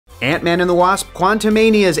Ant-Man and the Wasp: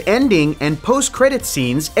 Quantumania's ending and post-credits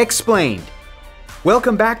scenes explained.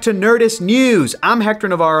 Welcome back to Nerdist News. I'm Hector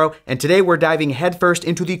Navarro, and today we're diving headfirst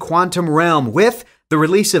into the quantum realm with the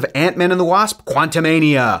release of Ant-Man and the Wasp: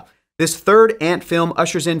 Quantumania. This third Ant film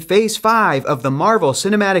ushers in Phase 5 of the Marvel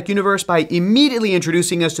Cinematic Universe by immediately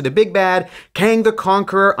introducing us to the big bad, Kang the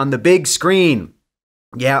Conqueror, on the big screen.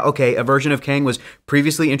 Yeah, okay, a version of Kang was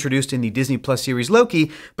previously introduced in the Disney Plus series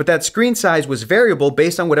Loki, but that screen size was variable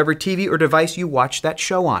based on whatever TV or device you watched that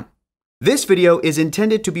show on. This video is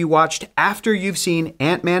intended to be watched after you've seen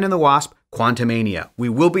Ant-Man and the Wasp: Quantumania. We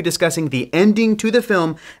will be discussing the ending to the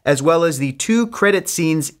film as well as the 2 credit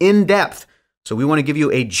scenes in depth. So we want to give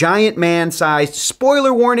you a giant man-sized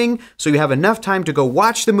spoiler warning so you have enough time to go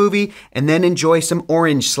watch the movie and then enjoy some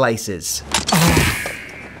orange slices.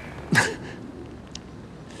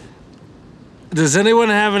 Does anyone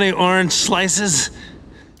have any orange slices?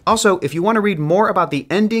 Also, if you want to read more about the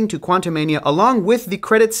ending to Quantumania along with the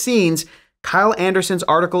credit scenes, Kyle Anderson's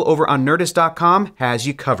article over on Nerdist.com has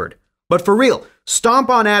you covered. But for real, stomp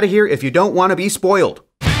on out of here if you don't want to be spoiled.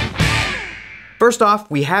 First off,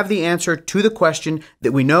 we have the answer to the question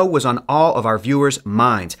that we know was on all of our viewers'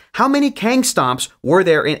 minds. How many Kang stomps were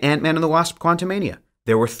there in Ant-Man and the Wasp: Quantumania?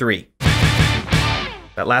 There were 3.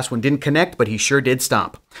 That last one didn't connect, but he sure did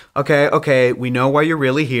stomp. Okay, we know why you're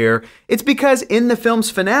really here. It's because in the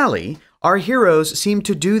film's finale, our heroes seemed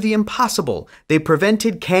to do the impossible. They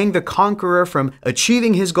prevented Kang the Conqueror from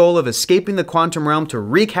achieving his goal of escaping the quantum realm to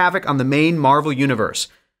wreak havoc on the main Marvel universe.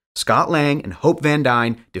 Scott Lang and Hope Van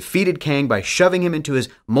Dyne defeated Kang by shoving him into his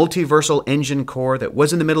multiversal engine core that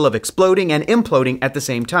was in the middle of exploding and imploding at the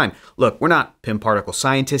same time. Look, we're not Pym particle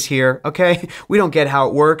scientists here, okay? We don't get how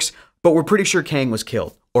it works, but we're pretty sure Kang was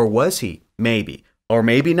killed. Or was he? Maybe. Or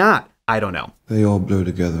maybe not. I don't know. They all blew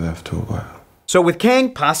together after a while. So with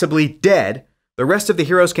Kang possibly dead, the rest of the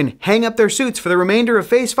heroes can hang up their suits for the remainder of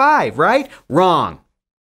Phase 5, right? Wrong.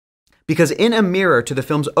 Because in a mirror to the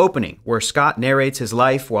film's opening, where Scott narrates his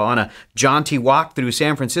life while on a jaunty walk through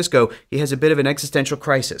San Francisco, he has a bit of an existential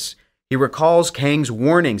crisis. He recalls Kang's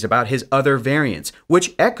warnings about his other variants,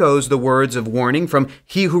 which echoes the words of warning from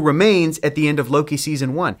He Who Remains at the end of Loki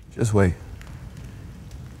Season 1. Just wait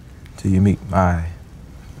till you meet my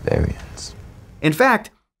variants. In fact,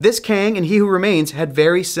 this Kang and He Who Remains had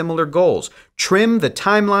very similar goals. Trim the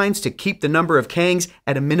timelines to keep the number of Kangs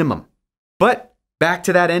at a minimum. But back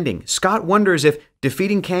to that ending, Scott wonders if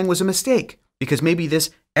defeating Kang was a mistake, because maybe this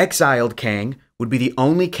exiled Kang would be the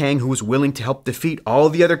only Kang who was willing to help defeat all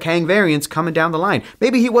the other Kang variants coming down the line.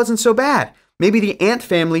 Maybe he wasn't so bad. Maybe the Ant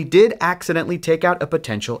family did accidentally take out a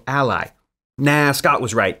potential ally. Nah, Scott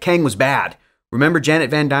was right. Kang was bad. Remember Janet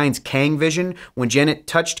Van Dyne's Kang vision? When Janet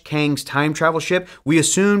touched Kang's time travel ship, we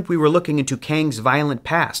assumed we were looking into Kang's violent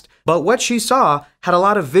past. But what she saw had a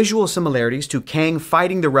lot of visual similarities to Kang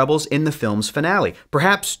fighting the rebels in the film's finale.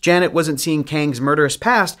 Perhaps Janet wasn't seeing Kang's murderous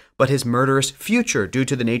past, but his murderous future due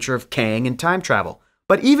to the nature of Kang and time travel.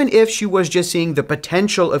 But even if she was just seeing the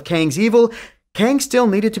potential of Kang's evil, Kang still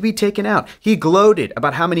needed to be taken out. He gloated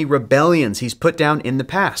about how many rebellions he's put down in the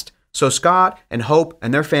past. So Scott and Hope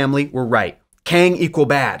and their family were right. Kang equal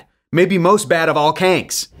bad. Maybe most bad of all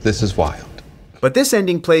Kangs. This is wild. But this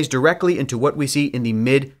ending plays directly into what we see in the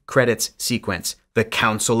mid-credits sequence, the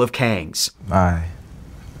Council of Kangs. My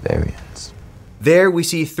variants. There we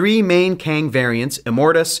see 3 main Kang variants,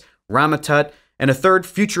 Immortus, Ramatut, and a third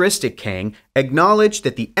futuristic Kang, acknowledge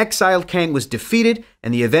that the exiled Kang was defeated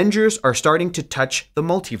and the Avengers are starting to touch the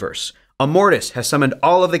multiverse. Immortus has summoned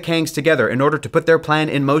all of the Kangs together in order to put their plan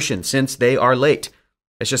in motion since they are late.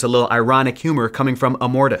 It's just a little ironic humor coming from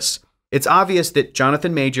Immortus. It's obvious that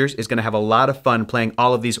Jonathan Majors is going to have a lot of fun playing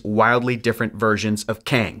all of these wildly different versions of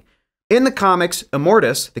Kang. In the comics,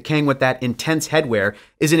 Immortus, the Kang with that intense headwear,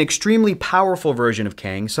 is an extremely powerful version of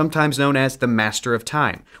Kang, sometimes known as the Master of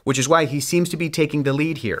Time, which is why he seems to be taking the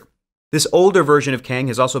lead here. This older version of Kang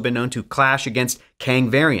has also been known to clash against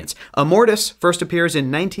Kang variants. Immortus first appears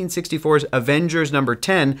in 1964's Avengers number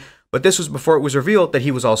 10, but this was before it was revealed that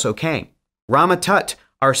he was also Kang. Ramatut,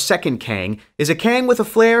 our second Kang, is a Kang with a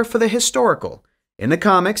flair for the historical. In the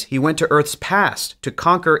comics, he went to Earth's past to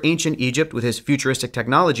conquer ancient Egypt with his futuristic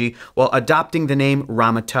technology while adopting the name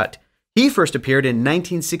Ramatut. He first appeared in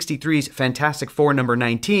 1963's Fantastic Four number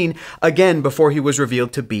 19, again before he was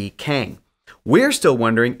revealed to be Kang. We're still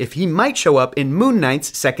wondering if he might show up in Moon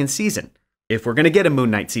Knight's second season, if we're going to get a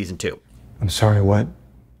Moon Knight season 2. I'm sorry, what?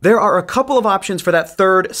 There are a couple of options for that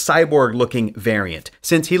third cyborg-looking variant.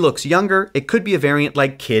 Since he looks younger, it could be a variant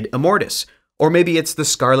like Kid Immortus. Or maybe it's the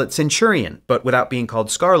Scarlet Centurion, but without being called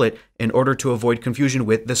Scarlet in order to avoid confusion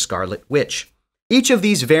with the Scarlet Witch. Each of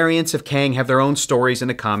these variants of Kang have their own stories in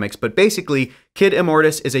the comics, but basically, Kid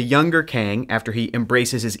Immortus is a younger Kang after he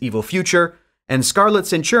embraces his evil future, and Scarlet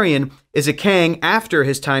Centurion is a Kang after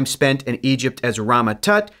his time spent in Egypt as Rama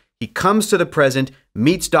Tut. He comes to the present,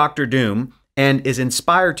 meets Doctor Doom, and is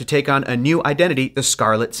inspired to take on a new identity, the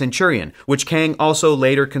Scarlet Centurion, which Kang also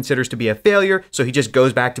later considers to be a failure, so he just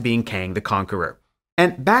goes back to being Kang the Conqueror.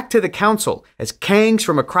 And back to the Council. As Kangs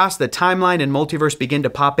from across the timeline and multiverse begin to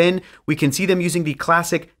pop in, we can see them using the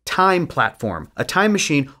classic time platform, a time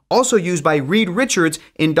machine also used by Reed Richards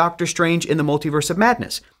in Doctor Strange in the Multiverse of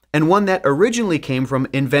Madness, and one that originally came from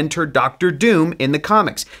inventor Doctor Doom in the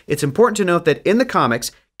comics. It's important to note that in the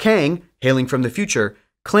comics, Kang, hailing from the future,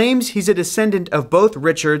 claims he's a descendant of both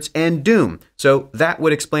Richards and Doom, so that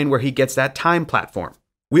would explain where he gets that time platform.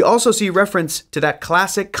 We also see reference to that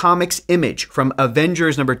classic comics image from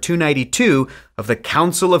Avengers number 292 of the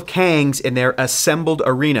Council of Kangs in their assembled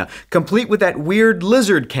arena, complete with that weird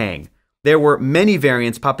lizard Kang. There were many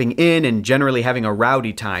variants popping in and generally having a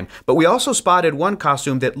rowdy time, but we also spotted one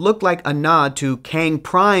costume that looked like a nod to Kang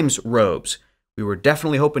Prime's robes. We were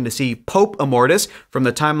definitely hoping to see Pope Immortus from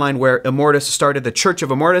the timeline where Immortus started the Church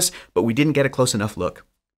of Immortus, but we didn't get a close enough look.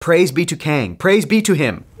 Praise be to Kang. Praise be to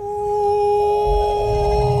him.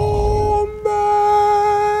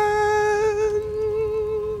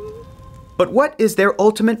 But what is their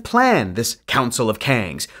ultimate plan, this Council of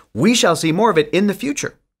Kangs? We shall see more of it in the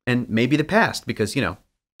future, and maybe the past, because,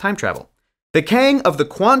 time travel. The Kang of the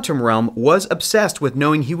quantum realm was obsessed with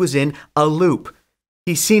knowing he was in a loop.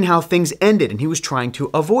 He's seen how things ended, and he was trying to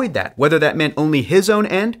avoid that. Whether that meant only his own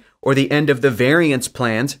end, or the end of the variants'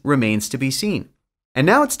 plans, remains to be seen. And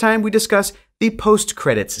now it's time we discuss the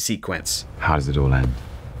post-credits sequence. How does it all end?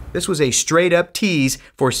 This was a straight-up tease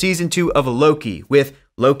for Season 2 of Loki, with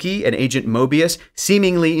Loki and Agent Mobius,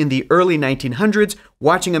 seemingly in the early 1900s,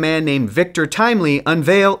 watching a man named Victor Timely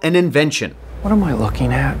unveil an invention. What am I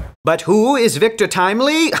looking at? But who is Victor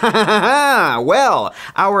Timely? Well,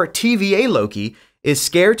 our TVA Loki is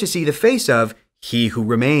scared to see the face of He Who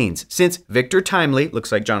Remains. Since Victor Timely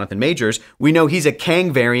looks like Jonathan Majors, we know he's a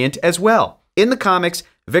Kang variant as well. In the comics,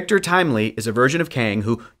 Victor Timely is a version of Kang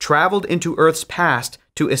who traveled into Earth's past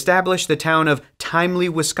to establish the town of Timely,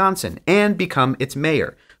 Wisconsin, and become its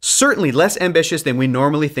mayor. Certainly less ambitious than we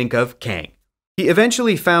normally think of Kang. He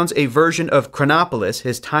eventually founds a version of Chronopolis,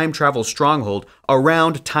 his time travel stronghold,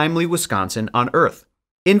 around Timely, Wisconsin on Earth.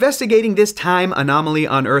 Investigating this time anomaly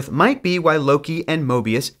on Earth might be why Loki and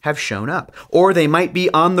Mobius have shown up. Or they might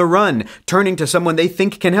be on the run, turning to someone they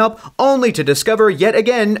think can help, only to discover yet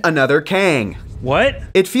again another Kang. What?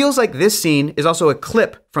 It feels like this scene is also a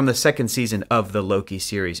clip from the second season of the Loki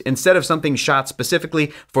series, instead of something shot specifically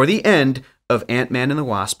for the end of Ant-Man and the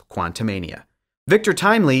Wasp: Quantumania. Victor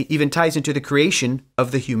Timely even ties into the creation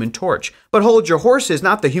of the Human Torch. But hold your horses,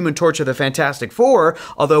 not the Human Torch of the Fantastic Four,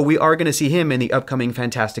 although we are going to see him in the upcoming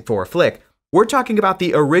Fantastic Four flick. We're talking about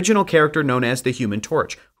the original character known as the Human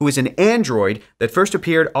Torch, who is an android that first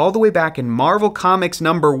appeared all the way back in Marvel Comics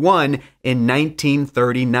number 1 in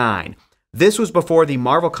 1939. This was before the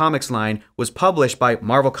Marvel Comics line was published by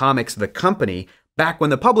Marvel Comics, the company, back when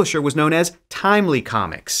the publisher was known as Timely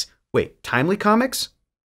Comics. Wait, Timely Comics?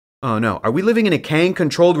 Oh no, are we living in a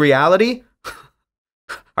Kang-controlled reality?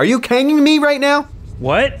 Are you Kanging me right now?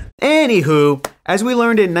 What? Anywho, as we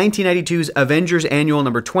learned in 1992's Avengers Annual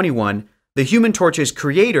number 21, the Human Torch's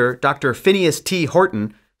creator, Dr. Phineas T.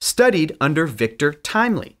 Horton, studied under Victor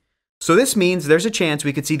Timely. So this means there's a chance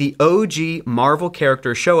we could see the OG Marvel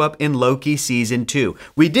character show up in Loki Season 2.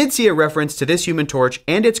 We did see a reference to this Human Torch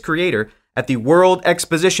and its creator at the World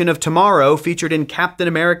Exposition of Tomorrow featured in Captain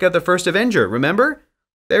America: The First Avenger, remember?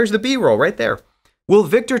 There's the B-roll right there. Will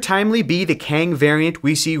Victor Timely be the Kang variant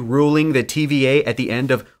we see ruling the TVA at the end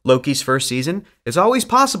of Loki's first season? It's always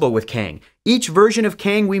possible with Kang. Each version of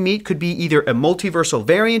Kang we meet could be either a multiversal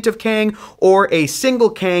variant of Kang or a single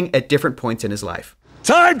Kang at different points in his life.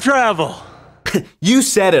 Time travel! You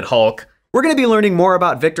said it, Hulk. We're going to be learning more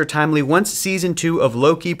about Victor Timely once Season 2 of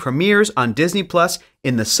Loki premieres on Disney Plus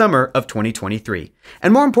in the summer of 2023.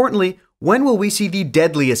 And more importantly, when will we see the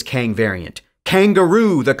deadliest Kang variant?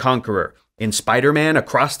 Kangaroo the Conqueror. In Spider-Man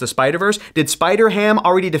Across the Spider-Verse, did Spider-Ham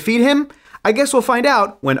already defeat him? I guess we'll find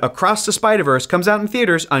out when Across the Spider-Verse comes out in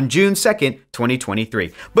theaters on June 2nd,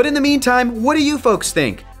 2023. But in the meantime, what do you folks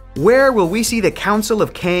think? Where will we see the Council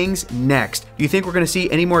of Kangs next? Do you think we're going to see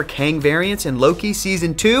any more Kang variants in Loki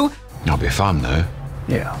Season 2? It'll be fun, though.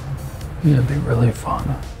 Yeah, it'll be really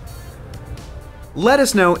fun. Let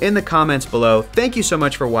us know in the comments below. Thank you so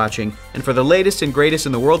much for watching, and for the latest and greatest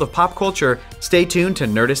in the world of pop culture, stay tuned to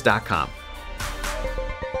Nerdist.com.